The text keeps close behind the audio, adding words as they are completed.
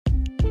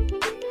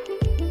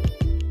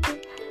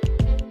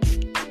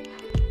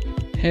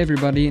Hey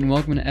everybody, and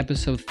welcome to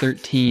episode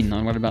 13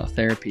 on What About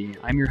Therapy.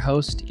 I'm your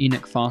host,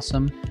 Enoch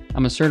Fossum.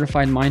 I'm a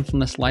certified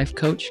mindfulness life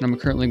coach, and I'm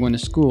currently going to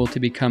school to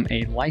become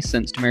a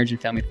licensed marriage and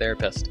family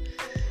therapist.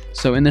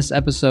 So in this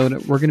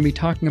episode, we're going to be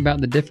talking about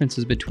the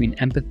differences between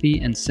empathy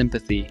and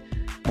sympathy.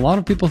 A lot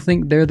of people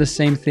think they're the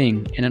same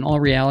thing, and in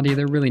all reality,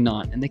 they're really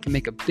not, and they can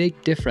make a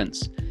big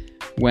difference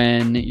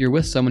when you're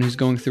with someone who's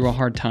going through a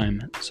hard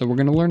time. So we're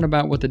going to learn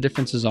about what the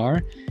differences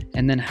are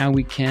and then how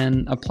we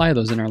can apply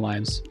those in our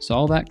lives. So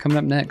all that coming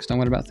up next on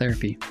What About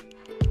Therapy.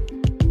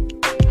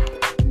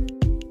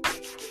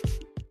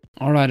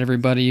 All right,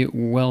 everybody,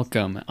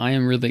 welcome. I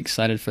am really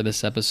excited for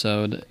this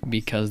episode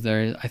because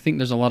I think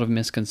there's a lot of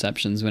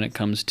misconceptions when it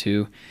comes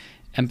to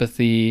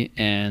empathy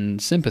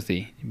and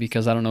sympathy,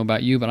 because I don't know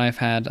about you, but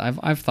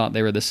I've thought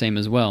they were the same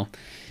as well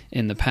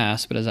in the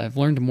past, but as I've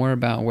learned more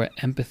about what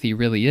empathy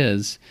really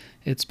is,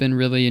 it's been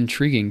really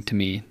intriguing to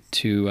me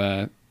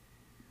to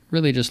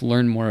really just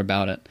learn more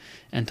about it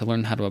and to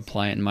learn how to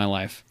apply it in my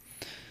life.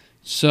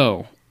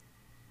 So,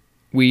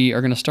 we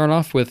are going to start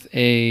off with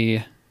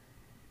a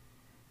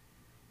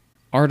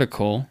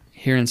article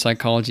here in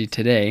Psychology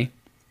Today.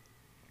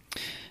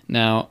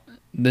 Now,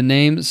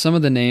 some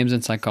of the names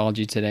in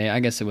Psychology Today, I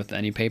guess with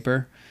any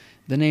paper,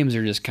 the names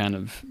are just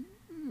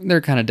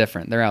they're kind of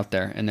different. They're out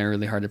there, and they're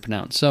really hard to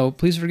pronounce. So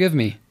please forgive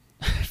me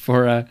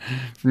for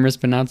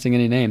mispronouncing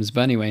any names.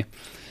 But anyway,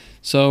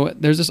 so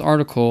there's this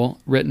article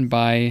written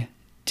by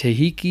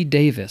Tahiki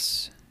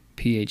Davis,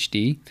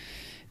 PhD.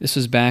 This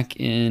was back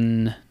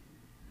in,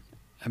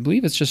 I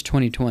believe it's just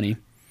 2020,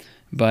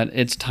 but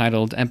it's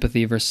titled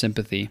Empathy versus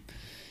Sympathy.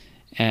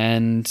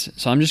 And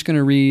so I'm just going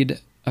to read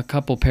a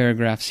couple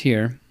paragraphs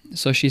here.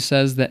 So she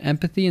says that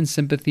empathy and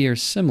sympathy are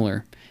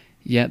similar,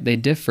 yet they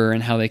differ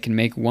in how they can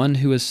make one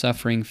who is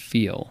suffering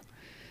feel.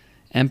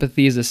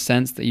 Empathy is a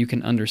sense that you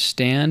can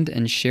understand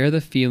and share the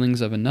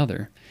feelings of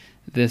another.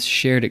 This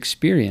shared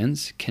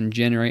experience can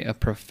generate a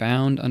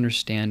profound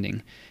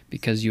understanding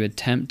because you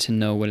attempt to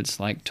know what it's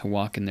like to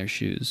walk in their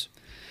shoes.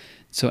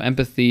 So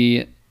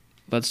empathy,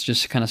 let's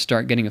just kind of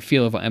start getting a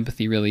feel of what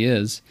empathy really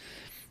is.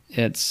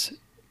 It's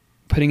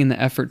putting in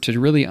the effort to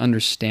really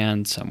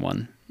understand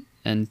someone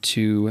and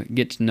to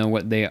get to know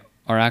what they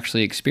are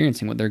actually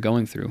experiencing, what they're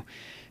going through.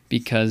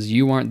 Because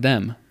you aren't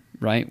them,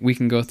 right? We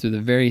can go through the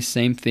very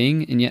same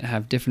thing and yet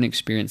have different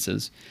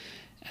experiences.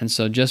 And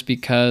so just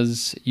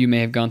because you may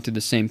have gone through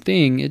the same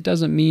thing, it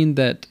doesn't mean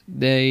that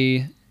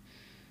they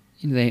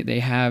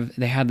had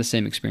the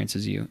same experience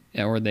as you,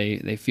 or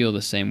they feel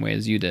the same way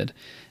as you did.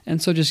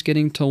 And so just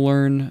getting to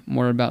learn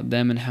more about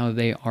them and how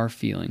they are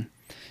feeling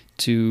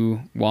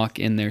to walk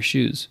in their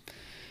shoes.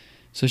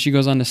 So she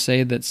goes on to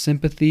say that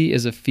sympathy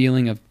is a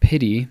feeling of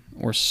pity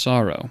or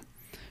sorrow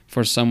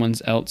for someone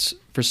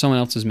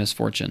else's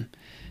misfortune.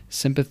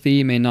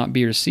 Sympathy may not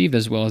be received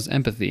as well as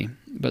empathy,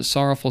 but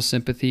sorrowful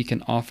sympathy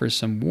can offer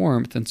some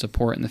warmth and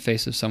support in the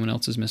face of someone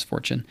else's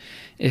misfortune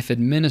if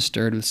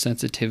administered with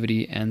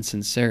sensitivity and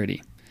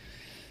sincerity.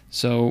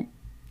 So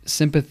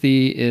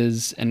sympathy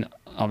is, and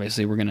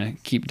obviously we're going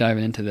to keep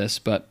diving into this,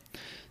 but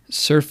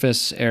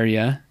surface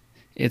area,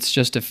 it's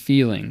just a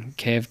feeling,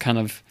 okay, of kind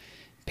of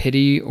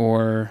pity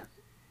or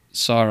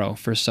sorrow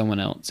for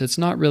someone else. It's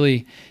not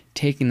really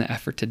taking the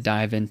effort to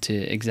dive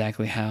into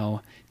exactly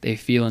how they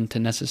feel and to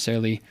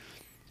necessarily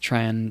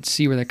try and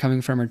see where they're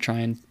coming from or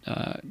trying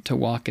to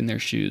walk in their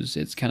shoes.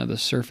 It's kind of the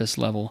surface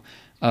level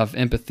of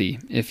empathy,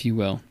 if you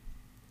will.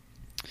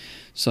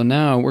 So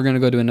now we're going to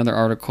go to another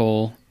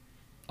article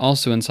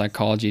also in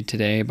Psychology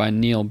Today by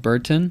Neil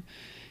Burton,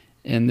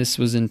 and this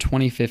was in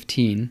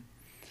 2015.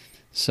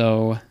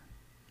 So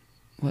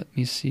let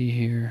me see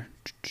here.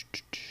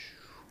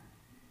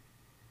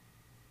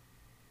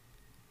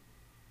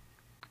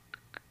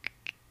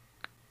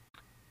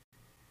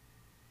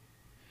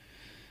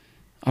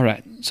 All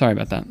right, sorry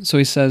about that. So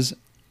he says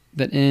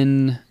that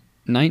in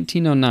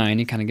 1909,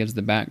 he kind of gives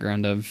the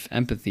background of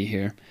empathy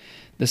here.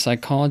 The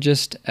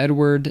psychologist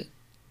Edward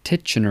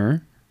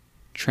Titchener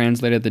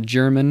translated the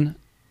German,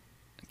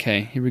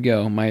 okay, here we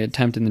go, my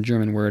attempt in the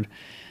German word,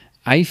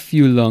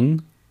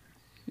 Einfühlung,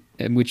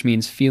 which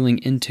means feeling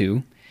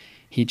into.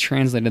 He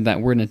translated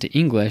that word into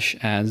English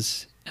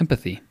as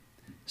empathy.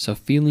 So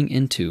feeling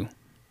into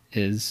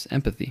is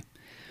empathy.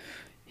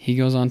 He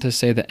goes on to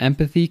say that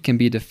empathy can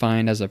be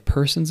defined as a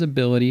person's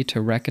ability to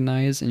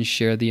recognize and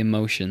share the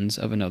emotions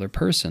of another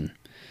person.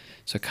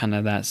 So kind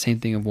of that same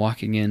thing of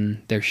walking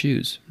in their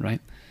shoes, right?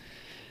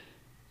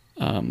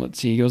 Let's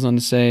see, he goes on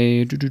to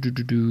say,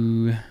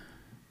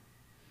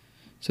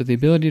 so the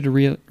ability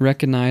to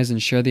recognize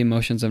and share the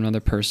emotions of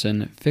another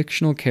person,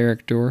 fictional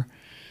character,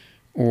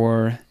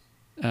 or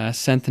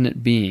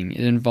sentient being.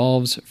 It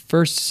involves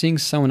first seeing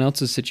someone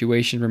else's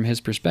situation from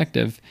his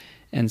perspective,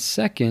 and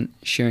second,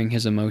 sharing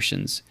his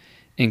emotions,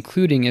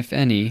 including, if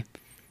any,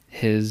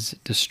 his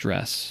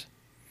distress.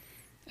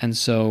 And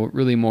so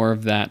really more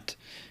of that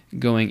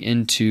going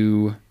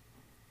into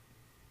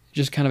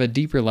just kind of a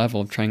deeper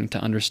level of trying to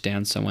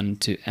understand someone,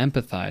 to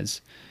empathize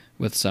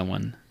with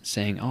someone,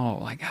 saying, oh,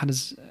 like, how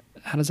does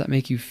that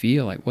make you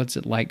feel? Like, what's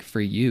it like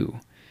for you?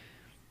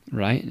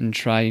 Right? And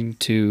trying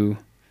to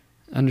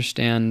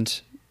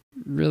understand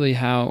really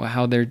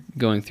how they're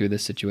going through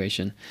this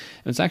situation.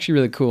 And it's actually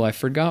really cool. I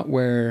forgot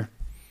where,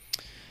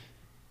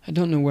 I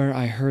don't know where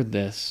I heard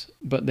this,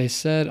 but they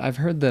said, I've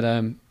heard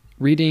that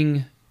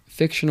reading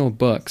fictional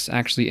books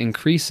actually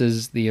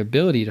increases the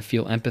ability to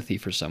feel empathy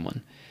for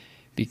someone.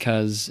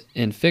 Because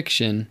in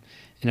fiction,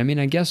 and I mean,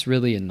 I guess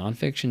really in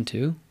nonfiction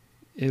too,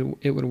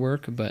 it would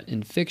work, but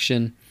in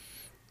fiction,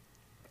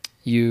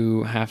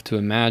 you have to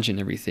imagine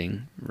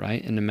everything,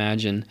 right? And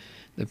imagine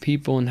the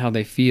people and how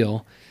they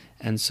feel.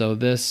 And so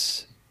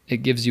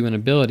it gives you an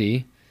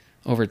ability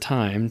over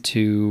time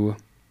to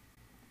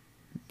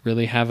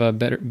really have a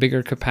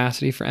bigger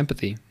capacity for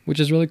empathy, which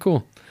is really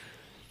cool.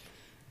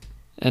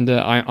 And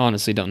I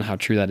honestly don't know how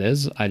true that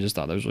is. I just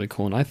thought that was really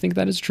cool. And I think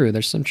that is true.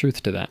 There's some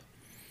truth to that.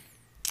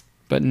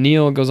 But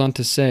Neil goes on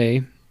to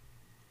say,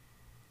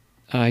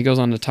 he goes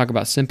on to talk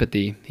about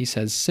sympathy. He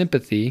says,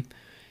 sympathy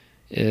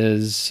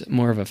is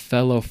more of a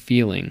fellow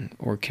feeling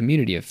or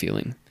community of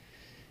feeling.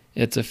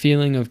 It's a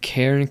feeling of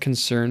care and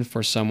concern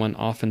for someone,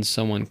 often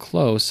someone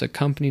close,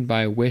 accompanied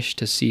by a wish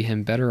to see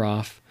him better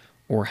off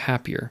or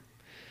happier.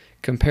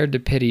 Compared to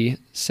pity,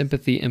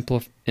 sympathy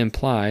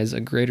implies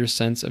a greater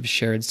sense of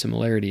shared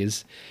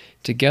similarities,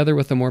 together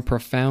with a more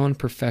profound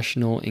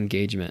professional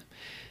engagement.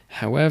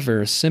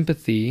 However,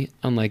 sympathy,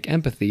 unlike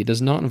empathy,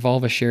 does not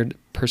involve a shared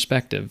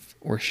perspective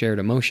or shared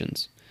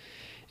emotions.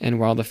 And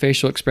while the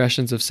facial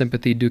expressions of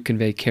sympathy do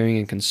convey caring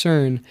and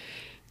concern,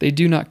 they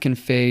do not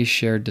convey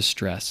shared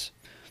distress.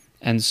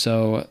 And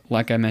so,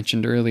 like I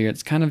mentioned earlier,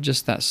 it's kind of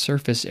just that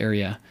surface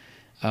area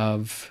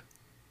of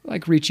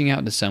like reaching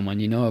out to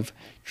someone, of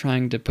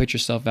trying to put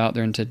yourself out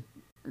there and to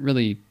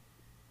really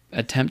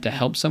attempt to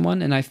help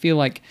someone. And I feel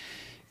like,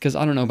 because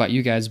I don't know about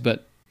you guys,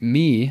 but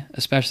me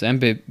especially,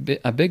 I'm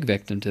a big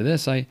victim to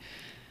this. I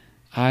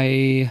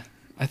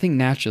think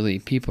naturally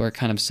people are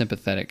kind of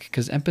sympathetic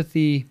because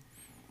empathy,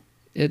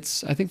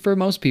 I think for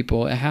most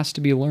people, it has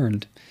to be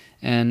learned.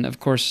 And of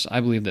course,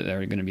 I believe that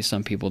there are going to be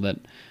some people that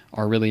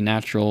are really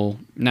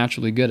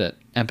naturally good at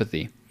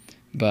empathy,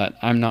 but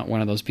I'm not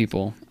one of those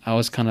people.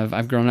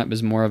 I've grown up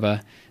as more of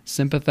a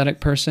sympathetic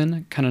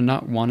person, kind of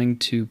not wanting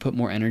to put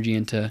more energy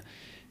into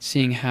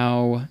seeing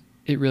how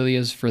it really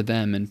is for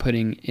them and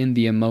putting in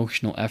the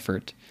emotional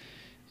effort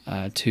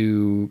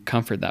to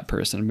comfort that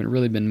person. I've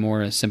really been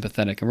more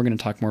sympathetic, and we're going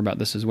to talk more about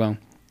this as well.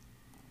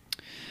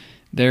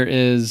 There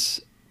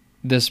is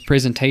this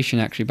presentation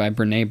actually by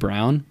Brené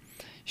Brown.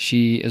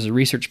 She is a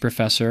research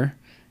professor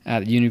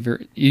at the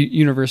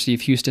University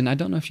of Houston. I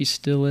don't know if she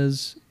still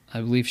is. I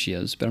believe she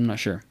is, but I'm not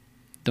sure.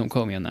 Don't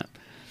quote me on that.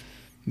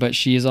 But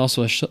she is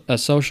also a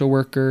social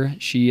worker.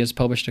 She has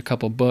published a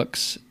couple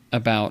books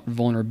about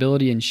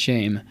vulnerability and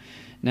shame.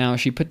 Now,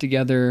 she put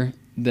together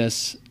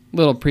this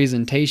little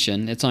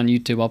presentation. It's on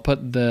YouTube. I'll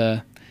put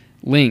the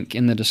link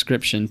in the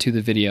description to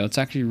the video. It's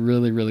actually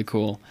really, really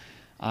cool.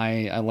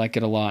 I like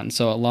it a lot. And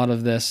so a lot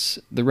of this,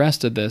 the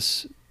rest of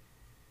this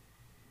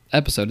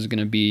episode is going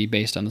to be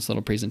based on this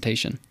little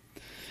presentation.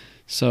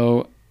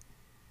 So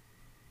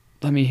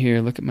let me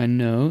look at my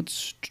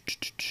notes.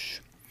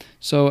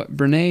 So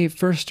Brené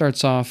first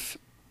starts off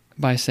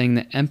by saying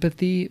that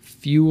empathy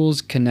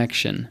fuels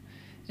connection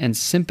and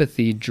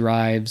sympathy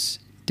drives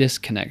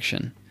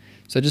disconnection.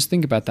 So just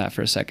think about that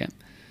for a second.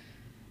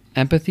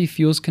 Empathy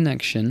fuels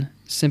connection,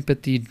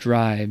 sympathy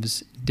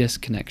drives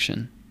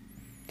disconnection.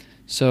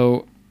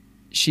 So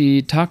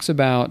she talks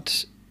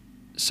about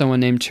someone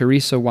named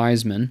Teresa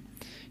Wiseman.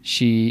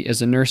 She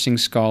is a nursing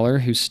scholar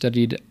who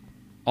studied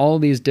all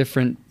these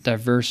different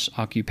diverse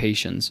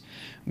occupations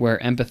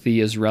where empathy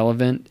is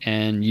relevant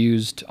and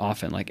used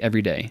often, like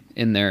every day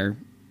in their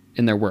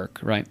work,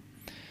 right?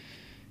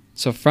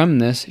 So from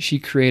this, she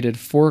created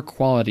 4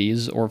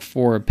 qualities or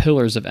 4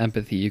 pillars of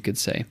empathy, you could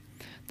say.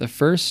 The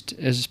first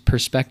is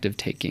perspective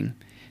taking,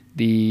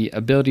 the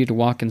ability to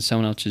walk in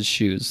someone else's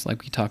shoes,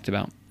 like we talked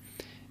about.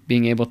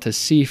 Being able to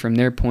see from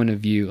their point of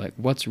view, like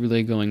what's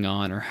really going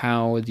on or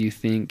how do you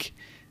think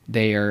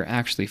they are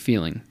actually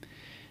feeling.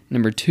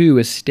 Number 2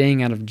 is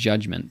staying out of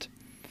judgment.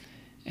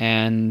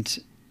 And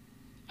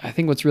I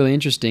think what's really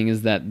interesting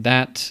is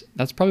that's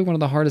probably one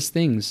of the hardest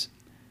things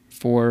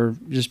for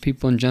just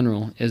people in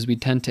general, is we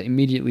tend to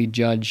immediately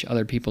judge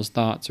other people's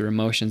thoughts or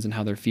emotions and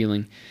how they're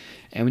feeling.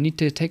 And we need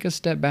to take a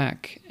step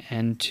back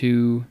and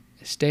to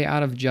stay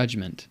out of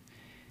judgment,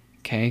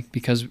 okay?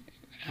 Because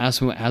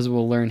as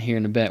we'll learn here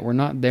in a bit, we're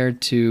not there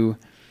to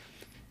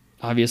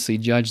obviously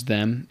judge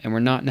them, and we're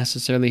not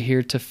necessarily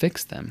here to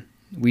fix them.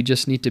 We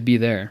just need to be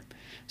there.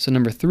 So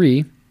number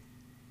 3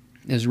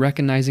 is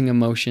recognizing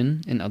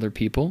emotion in other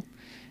people,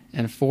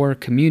 and 4,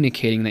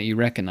 communicating that you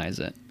recognize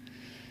it.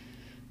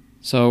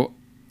 So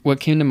what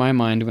came to my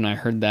mind when I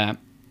heard that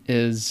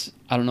is,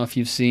 I don't know if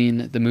you've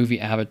seen the movie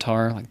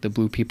Avatar, like the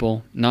blue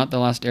people, not The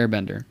Last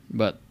Airbender,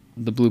 but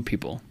the blue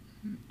people.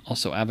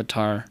 Also,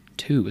 Avatar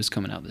 2 is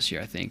coming out this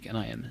year, I think, and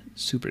I am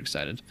super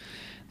excited.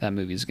 That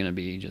movie is going to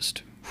be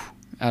just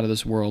out of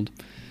this world.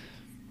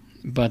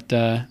 But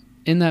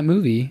in that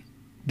movie,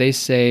 they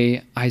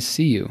say, "I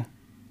see you."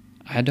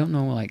 I don't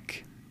know,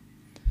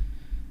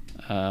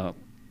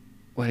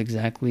 what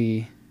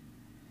exactly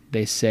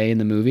they say in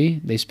the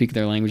movie. They speak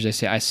their language. They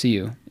say, I see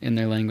you, in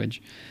their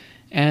language.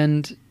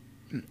 And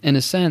in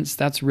a sense,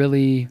 that's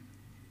really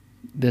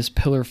this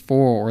pillar 4,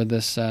 or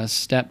this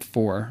step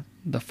 4,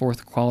 the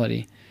fourth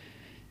quality,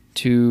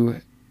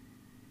 to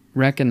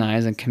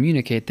recognize and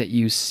communicate that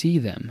you see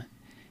them.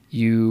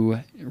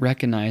 You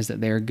recognize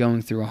that they're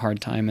going through a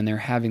hard time and they're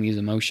having these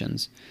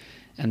emotions.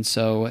 And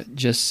so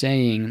just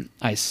saying,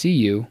 I see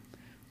you,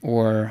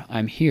 or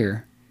I'm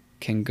here,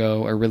 can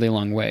go a really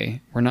long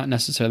way. We're not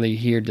necessarily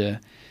here to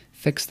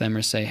fix them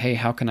or say, hey,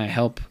 how can I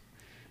help,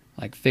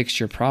 like, fix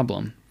your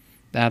problem?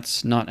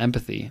 That's not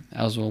empathy,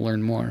 as we'll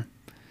learn more.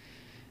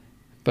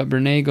 But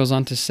Brene goes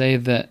on to say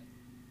that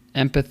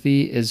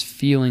empathy is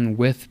feeling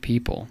with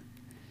people.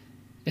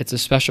 It's a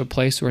special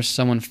place where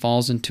someone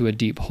falls into a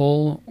deep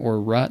hole or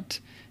rut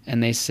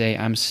and they say,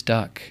 I'm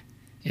stuck,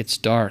 it's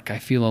dark, I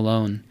feel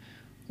alone,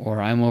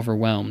 or I'm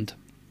overwhelmed.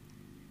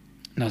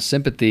 Now,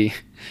 sympathy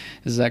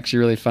is actually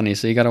really funny,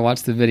 so you got to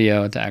watch the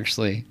video to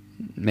actually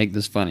make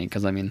this funny,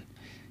 because, I mean,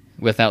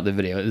 without the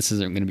video, this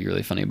isn't going to be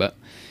really funny. But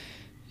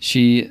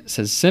she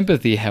says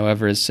sympathy,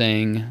 however, is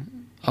saying,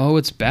 oh,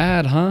 it's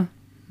bad, huh?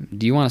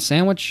 Do you want a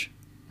sandwich?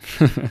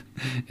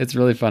 It's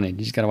really funny. You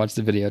just got to watch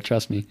the video,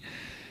 trust me.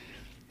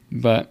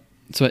 But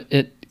so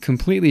it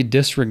completely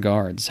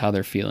disregards how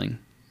they're feeling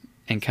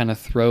and kind of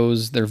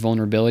throws their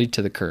vulnerability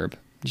to the curb,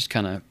 just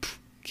kind of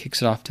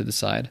kicks it off to the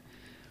side.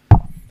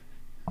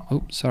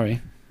 Oh,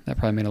 sorry. That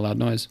probably made a loud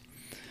noise.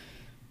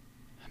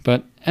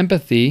 But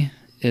empathy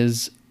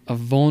is a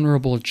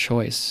vulnerable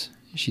choice,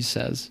 she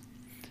says.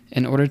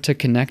 In order to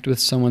connect with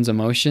someone's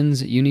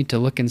emotions, you need to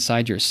look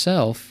inside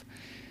yourself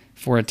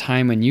for a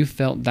time when you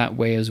felt that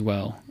way as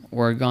well,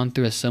 or gone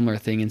through a similar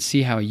thing, and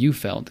see how you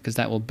felt, because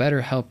that will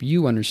better help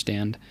you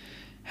understand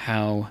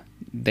how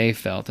they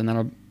felt.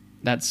 And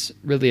that's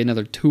really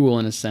another tool,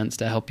 in a sense,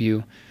 to help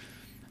you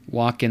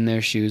walk in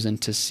their shoes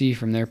and to see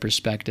from their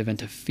perspective and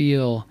to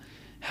feel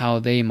how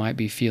they might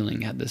be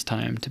feeling at this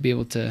time, to be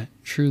able to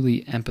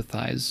truly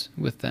empathize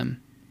with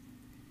them.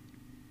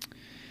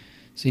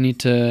 So you need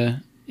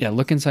to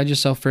look inside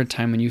yourself for a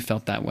time when you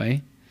felt that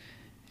way.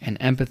 And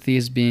empathy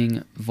is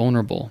being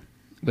vulnerable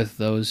with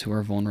those who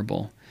are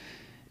vulnerable.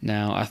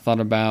 Now, I thought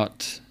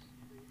about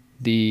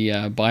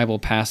the Bible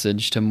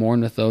passage, to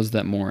mourn with those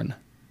that mourn,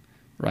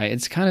 right?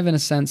 It's kind of, in a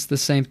sense, the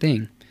same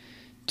thing,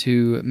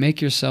 to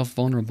make yourself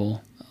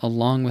vulnerable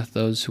along with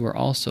those who are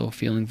also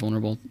feeling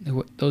vulnerable,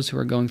 those who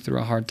are going through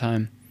a hard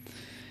time.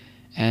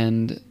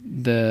 And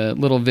the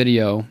little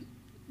video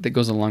that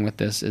goes along with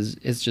this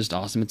is just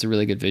awesome. It's a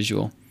really good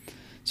visual.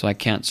 So I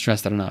can't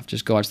stress that enough.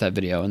 Just go watch that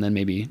video and then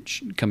maybe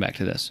come back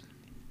to this.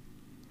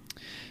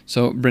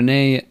 So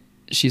Brene,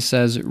 she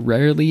says,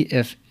 rarely,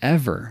 if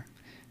ever,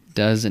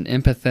 does an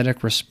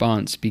empathetic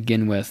response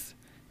begin with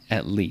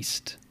at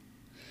least.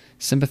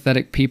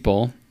 Sympathetic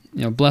people,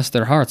 bless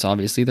their hearts,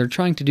 obviously, they're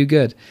trying to do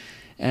good.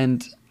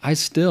 And I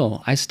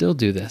still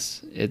do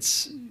this.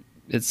 It's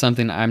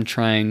something I'm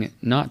trying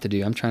not to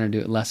do. I'm trying to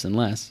do it less and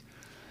less.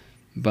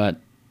 But,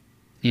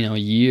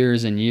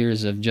 years and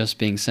years of just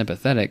being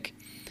sympathetic,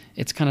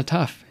 it's kind of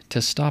tough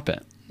to stop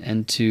it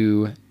and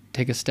to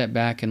take a step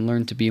back and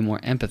learn to be more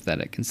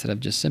empathetic instead of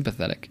just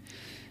sympathetic.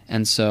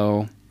 And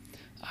so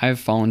I've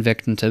fallen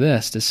victim to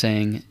this, to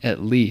saying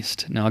at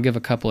least. Now, I'll give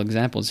a couple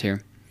examples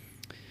here.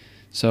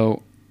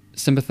 So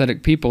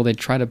sympathetic people, they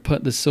try to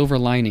put the silver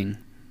lining.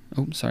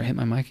 Oh, sorry, I hit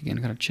my mic again.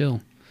 I gotta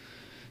chill.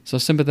 So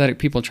sympathetic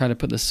people try to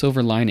put the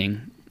silver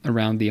lining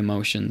around the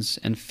emotions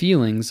and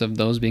feelings of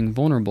those being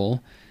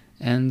vulnerable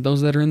and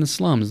those that are in the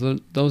slums,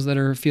 those that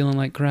are feeling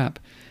like crap.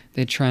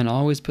 They try and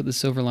always put the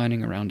silver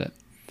lining around it.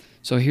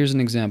 So here's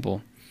an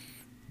example.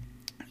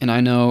 And I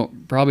know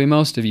probably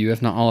most of you,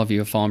 if not all of you,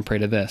 have fallen prey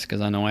to this,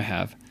 because I know I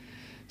have.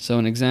 So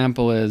an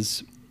example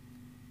is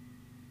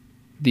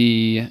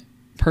the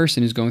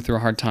person who's going through a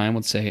hard time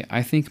would say,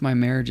 I think my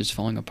marriage is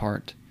falling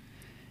apart.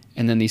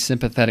 And then the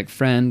sympathetic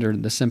friend or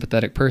the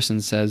sympathetic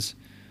person says,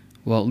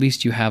 well, at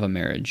least you have a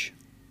marriage.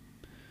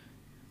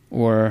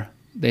 Or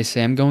they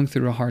say, I'm going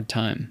through a hard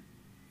time.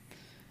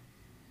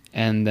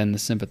 And then the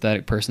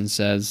sympathetic person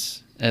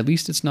says, at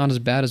least it's not as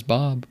bad as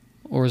Bob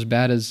or as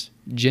bad as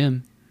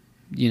Jim.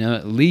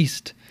 At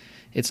least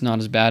it's not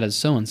as bad as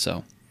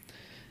so-and-so.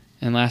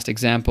 And last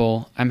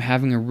example, I'm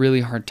having a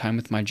really hard time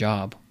with my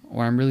job,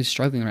 or I'm really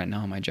struggling right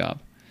now in my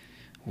job.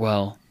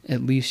 Well,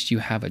 at least you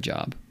have a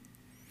job.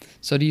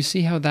 So do you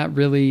see how that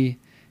really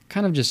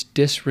kind of just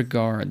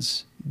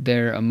disregards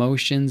their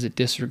emotions? It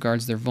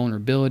disregards their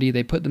vulnerability.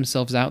 They put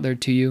themselves out there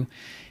to you,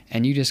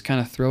 and you just kind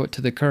of throw it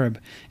to the curb.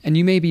 And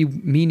you may be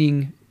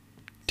meaning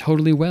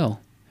totally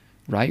well,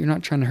 right? You're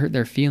not trying to hurt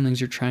their feelings.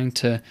 You're trying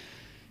to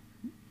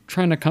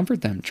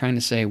comfort them, trying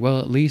to say, well,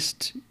 at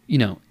least,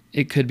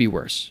 it could be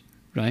worse,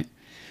 right?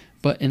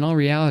 But in all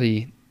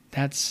reality,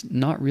 that's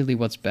not really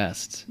what's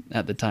best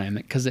at the time,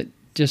 because it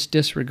just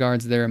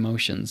disregards their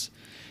emotions.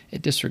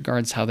 It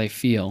disregards how they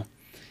feel.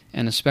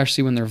 And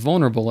especially when they're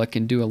vulnerable, it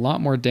can do a lot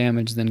more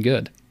damage than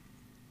good.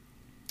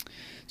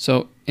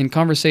 So in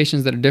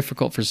conversations that are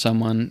difficult for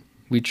someone,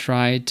 we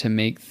try to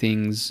make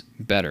things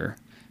better.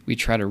 We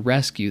try to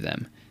rescue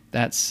them,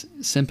 That's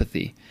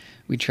sympathy.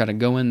 We try to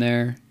go in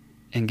there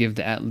and give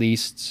the at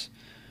leasts,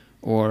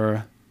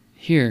 or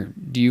here,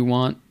 do you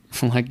want,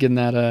 like in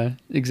that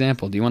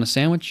example, do you want a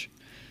sandwich?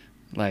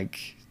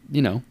 Like,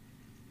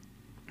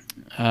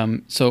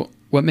 so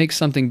what makes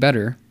something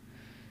better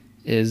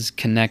is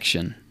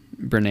connection,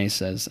 Brene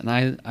says. And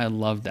I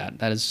love that.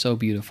 That is so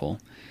beautiful.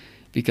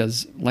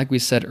 Because like we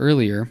said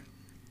earlier,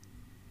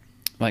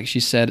 like she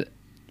said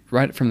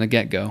right from the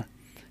get-go,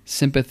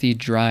 sympathy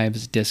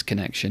drives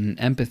disconnection.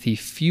 Empathy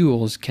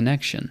fuels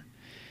connection.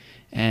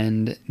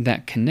 And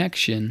that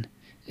connection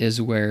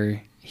is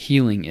where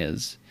healing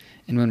is.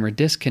 And when we're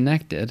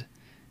disconnected,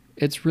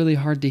 it's really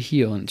hard to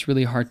heal, and it's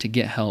really hard to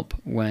get help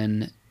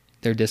when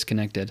they're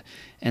disconnected.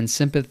 And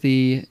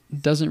sympathy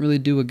doesn't really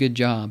do a good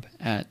job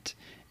at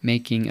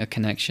making a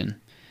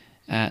connection,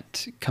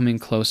 at coming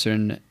closer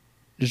and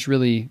just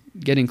really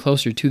getting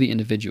closer to the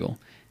individual.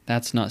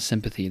 That's not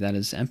sympathy, that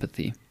is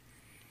empathy.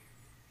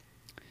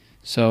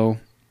 So,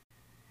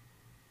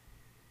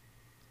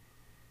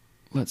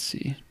 let's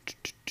see.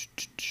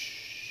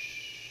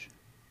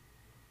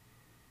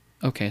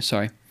 Okay,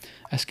 sorry.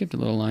 I skipped a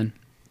little line.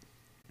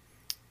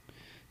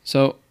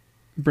 So,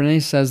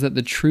 Brene says that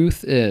the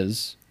truth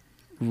is,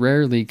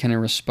 rarely can a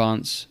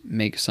response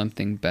make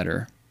something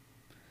better.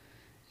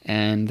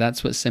 And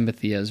that's what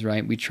sympathy is,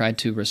 right? We try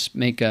to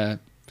make a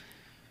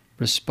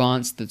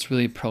response that's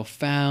really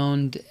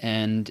profound,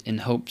 and in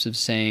hopes of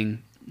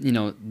saying,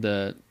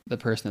 the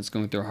person that's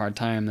going through a hard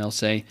time, they'll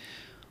say,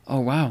 oh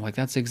wow, like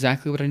that's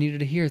exactly what I needed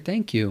to hear.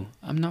 Thank you.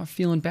 I'm not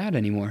feeling bad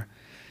anymore.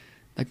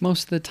 Like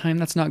most of the time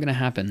that's not going to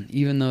happen,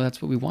 even though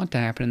that's what we want to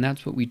happen, and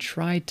that's what we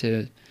try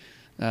to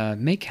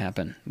make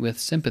happen with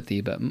sympathy.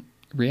 But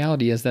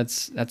reality is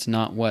that's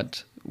not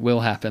what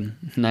will happen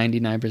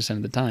 99%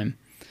 of the time.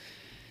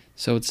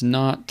 So it's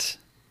not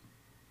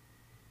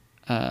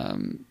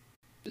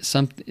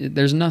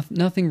there's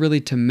nothing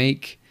really to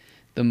make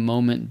the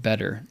moment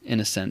better, in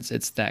a sense.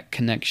 It's that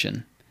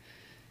connection.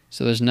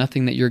 So there's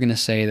nothing that you're going to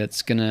say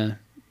that's going to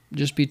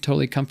just be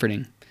totally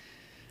comforting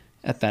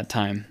at that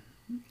time.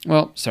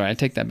 Well, sorry, I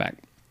take that back.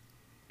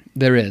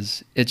 There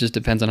is. It just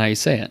depends on how you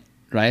say it,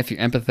 right? If you're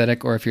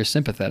empathetic or if you're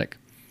sympathetic.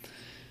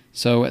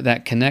 So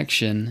that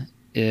connection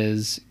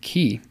is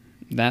key.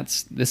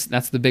 That's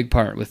the big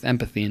part with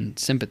empathy and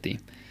sympathy.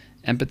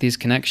 Empathy is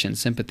connection,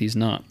 sympathy is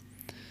not.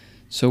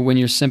 So when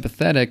you're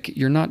sympathetic,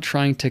 you're not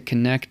trying to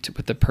connect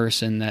with the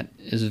person that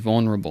is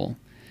vulnerable.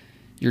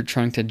 You're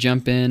trying to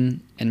jump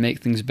in and make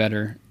things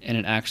better, and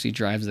it actually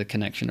drives the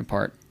connection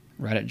apart,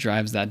 right? It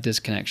drives that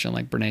disconnection,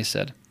 like Brene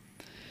said.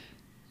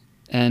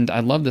 And I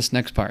love this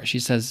next part. She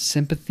says,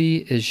 sympathy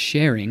is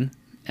sharing,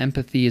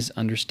 empathy is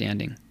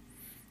understanding.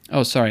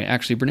 Oh, sorry,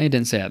 actually, Brene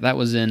didn't say that. That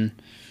was in,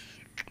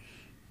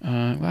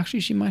 well,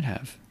 actually, she might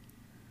have.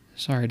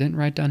 Sorry, I didn't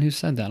write down who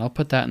said that. I'll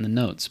put that in the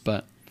notes,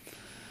 but,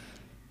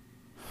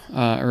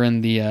 or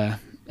in the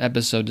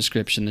episode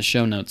description, the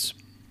show notes.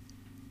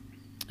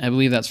 I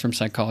believe that's from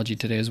Psychology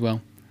Today as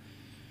well.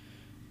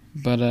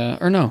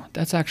 But, or no,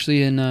 that's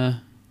actually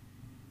in,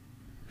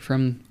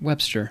 from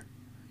Webster.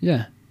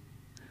 Yeah.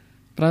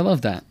 But I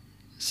love that.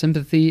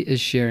 Sympathy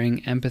is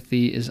sharing,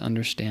 empathy is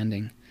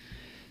understanding.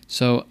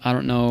 So I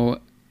don't know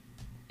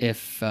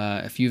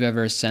if you've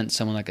ever sent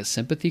someone like a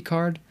sympathy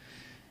card.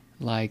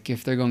 Like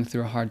if they're going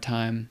through a hard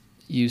time,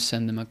 you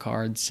send them a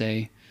card,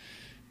 say,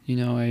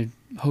 I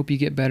hope you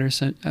get better.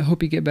 I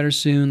hope you get better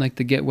soon, like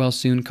the get well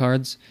soon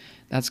cards.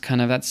 That's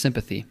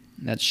sympathy.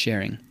 That's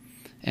sharing.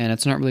 And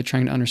it's not really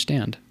trying to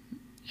understand.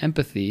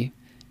 Empathy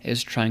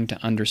is trying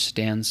to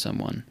understand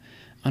someone.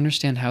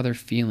 Understand how they're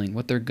feeling,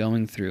 what they're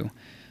going through,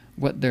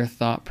 what their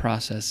thought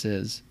process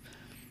is.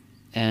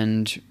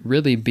 And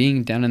really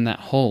being down in that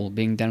hole,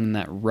 being down in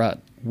that rut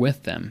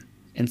with them,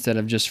 instead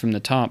of just from the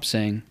top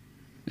saying,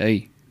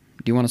 hey,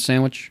 do you want a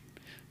sandwich?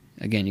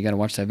 Again, you got to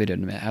watch that video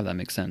to have that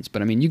make sense.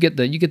 But I mean, you get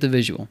the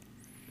visual.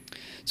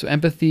 So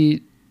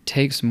empathy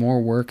takes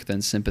more work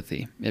than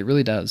sympathy. It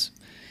really does.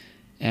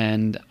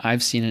 And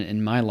I've seen it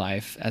in my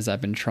life as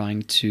I've been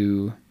trying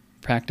to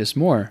practice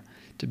more,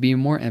 to be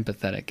more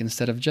empathetic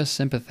instead of just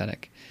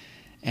sympathetic.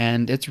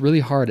 And it's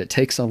really hard. It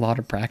takes a lot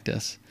of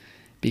practice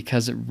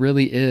because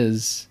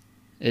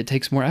it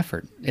takes more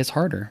effort. It's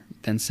harder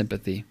than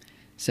sympathy.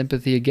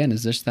 Sympathy, again,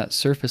 is just that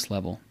surface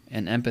level,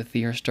 and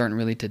empathy are starting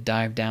really to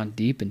dive down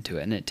deep into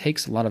it. And it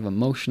takes a lot of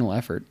emotional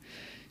effort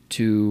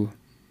to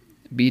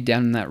be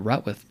down in that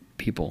rut with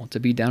people, to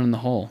be down in the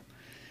hole.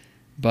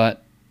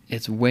 But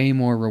it's way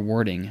more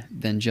rewarding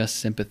than just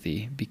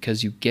sympathy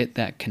because you get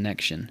that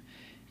connection.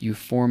 You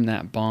form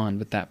that bond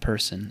with that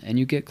person, and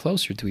you get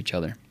closer to each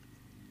other.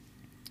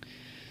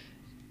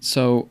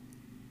 So,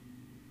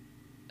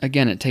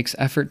 again, it takes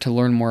effort to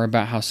learn more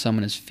about how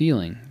someone is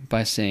feeling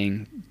by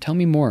saying, tell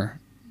me more.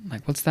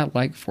 Like, what's that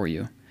like for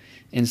you?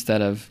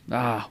 Instead of,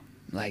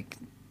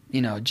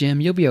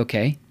 Jim, you'll be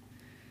okay.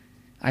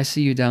 I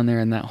see you down there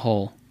in that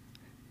hole.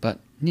 But,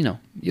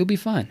 you'll be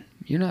fine.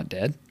 You're not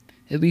dead.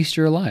 At least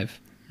you're alive,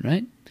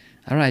 right?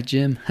 All right,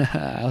 Jim,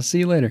 I'll see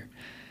you later.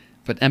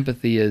 But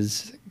empathy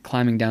is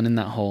climbing down in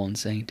that hole and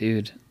saying,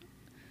 dude,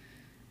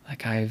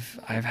 Like I've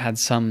had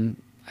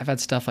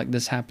stuff like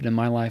this happen in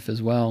my life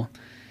as well,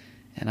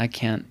 and I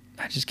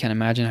just can't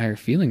imagine how you're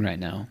feeling right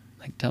now.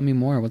 Like, tell me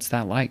more. What's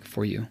that like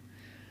for you?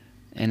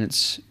 And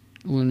it's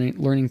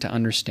learning to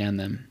understand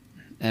them.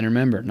 And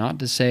remember, not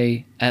to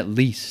say at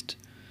least.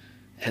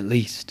 At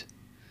least.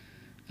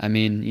 I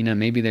mean,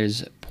 maybe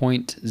there's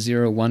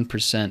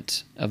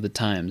 0.01% of the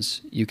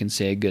times you can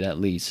say a good at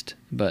least.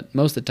 But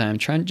most of the time,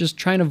 try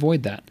and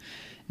avoid that.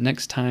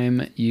 Next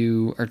time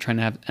you are trying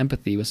to have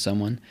empathy with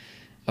someone,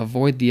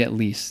 avoid the at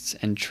leasts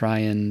and try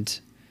and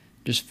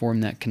just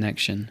form that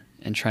connection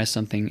and try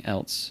something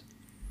else.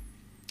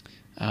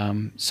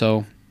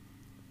 So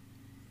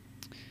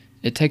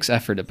it takes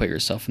effort to put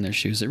yourself in their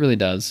shoes. It really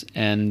does.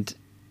 And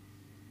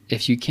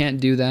if you can't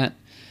do that,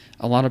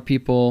 a lot of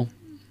people,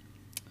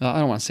 well, I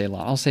don't want to say a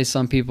lot, I'll say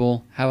some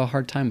people have a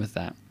hard time with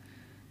that,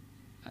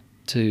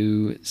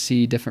 to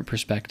see different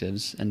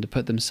perspectives and to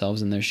put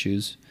themselves in their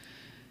shoes.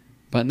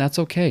 But that's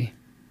okay.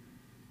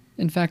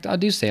 In fact, I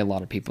do say a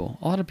lot of people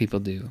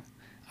do.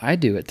 I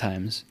do at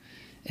times.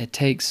 It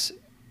takes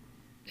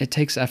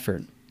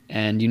effort,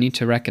 and you need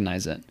to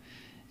recognize it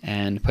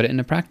and put it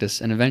into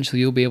practice, and eventually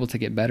you'll be able to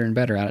get better and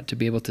better at it, to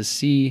be able to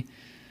see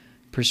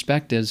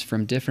perspectives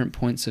from different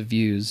points of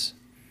views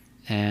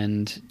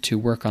and to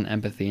work on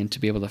empathy and to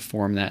be able to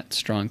form that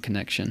strong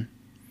connection.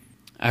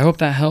 I hope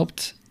that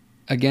helped.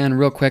 Again,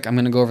 real quick, I'm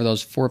going to go over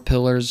those 4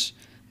 pillars,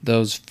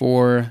 those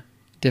 4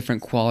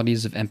 different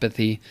qualities of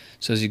empathy.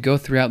 So as you go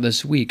throughout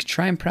this week,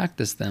 try and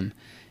practice them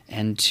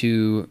and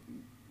to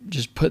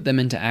just put them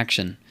into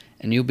action.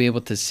 And you'll be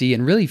able to see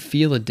and really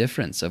feel a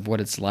difference of what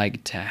it's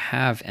like to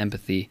have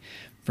empathy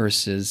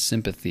versus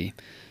sympathy.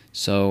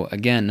 So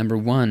again, number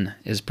 1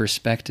 is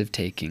perspective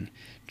taking.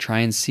 Try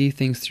and see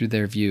things through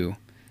their view.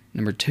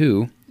 Number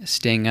 2,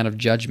 staying out of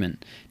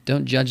judgment.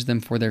 Don't judge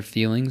them for their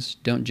feelings.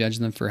 Don't judge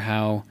them for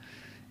how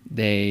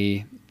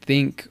they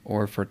think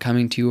or for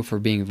coming to you or for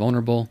being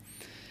vulnerable.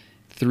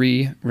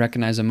 3,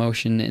 recognize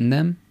emotion in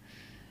them.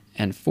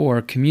 And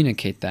 4,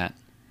 communicate that.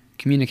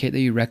 Communicate that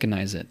you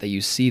recognize it, that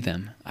you see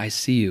them. I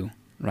see you,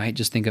 right?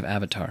 Just think of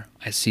Avatar.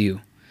 I see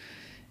you.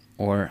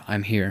 Or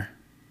I'm here.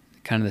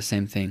 Kind of the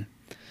same thing.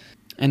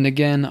 And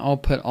again, I'll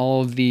put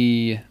all of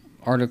the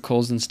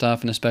articles and stuff,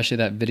 and especially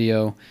that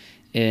video,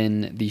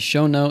 in the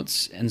show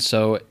notes. And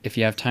so if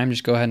you have time,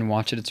 just go ahead and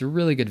watch it. It's a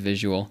really good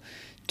visual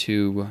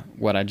to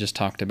what I just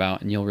talked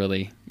about, and you'll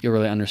really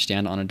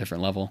understand on a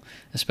different level,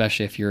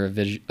 especially if you're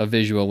a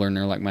visual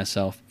learner like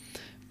myself.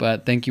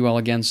 But thank you all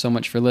again so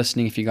much for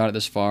listening. If you got it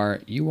this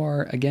far, you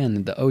are,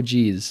 again, the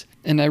OGs.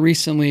 And I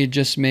recently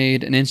just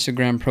made an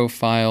Instagram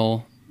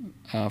profile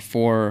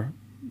for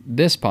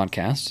this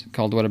podcast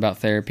called What About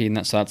Therapy, and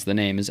that's the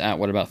name, is at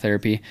What About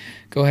Therapy.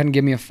 Go ahead and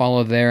give me a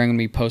follow there. I'm going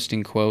to be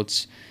posting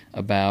quotes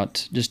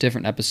about just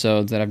different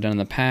episodes that I've done in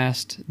the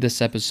past,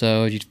 this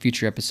episode,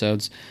 future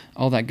episodes,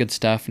 all that good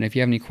stuff. And if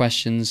you have any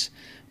questions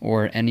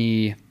or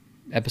any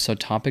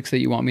episode topics that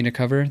you want me to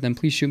cover, then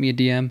please shoot me a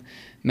DM,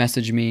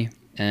 message me,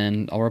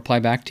 and I'll reply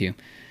back to you.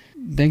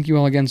 Thank you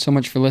all again so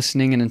much for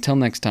listening, and until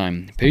next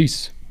time,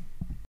 peace.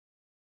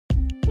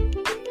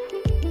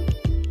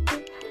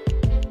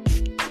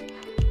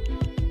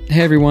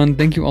 Hey everyone,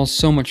 thank you all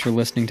so much for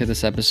listening to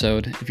this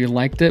episode. If you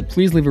liked it,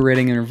 please leave a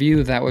rating and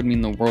review. That would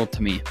mean the world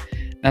to me.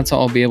 That's how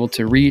I'll be able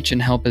to reach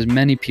and help as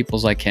many people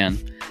as I can.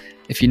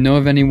 If you know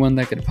of anyone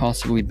that could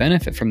possibly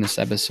benefit from this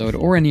episode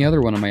or any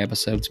other one of my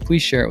episodes,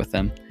 please share it with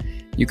them.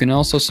 You can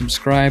also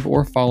subscribe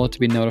or follow to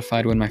be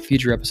notified when my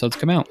future episodes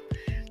come out.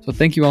 So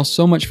thank you all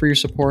so much for your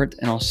support,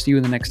 and I'll see you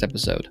in the next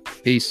episode.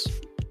 Peace.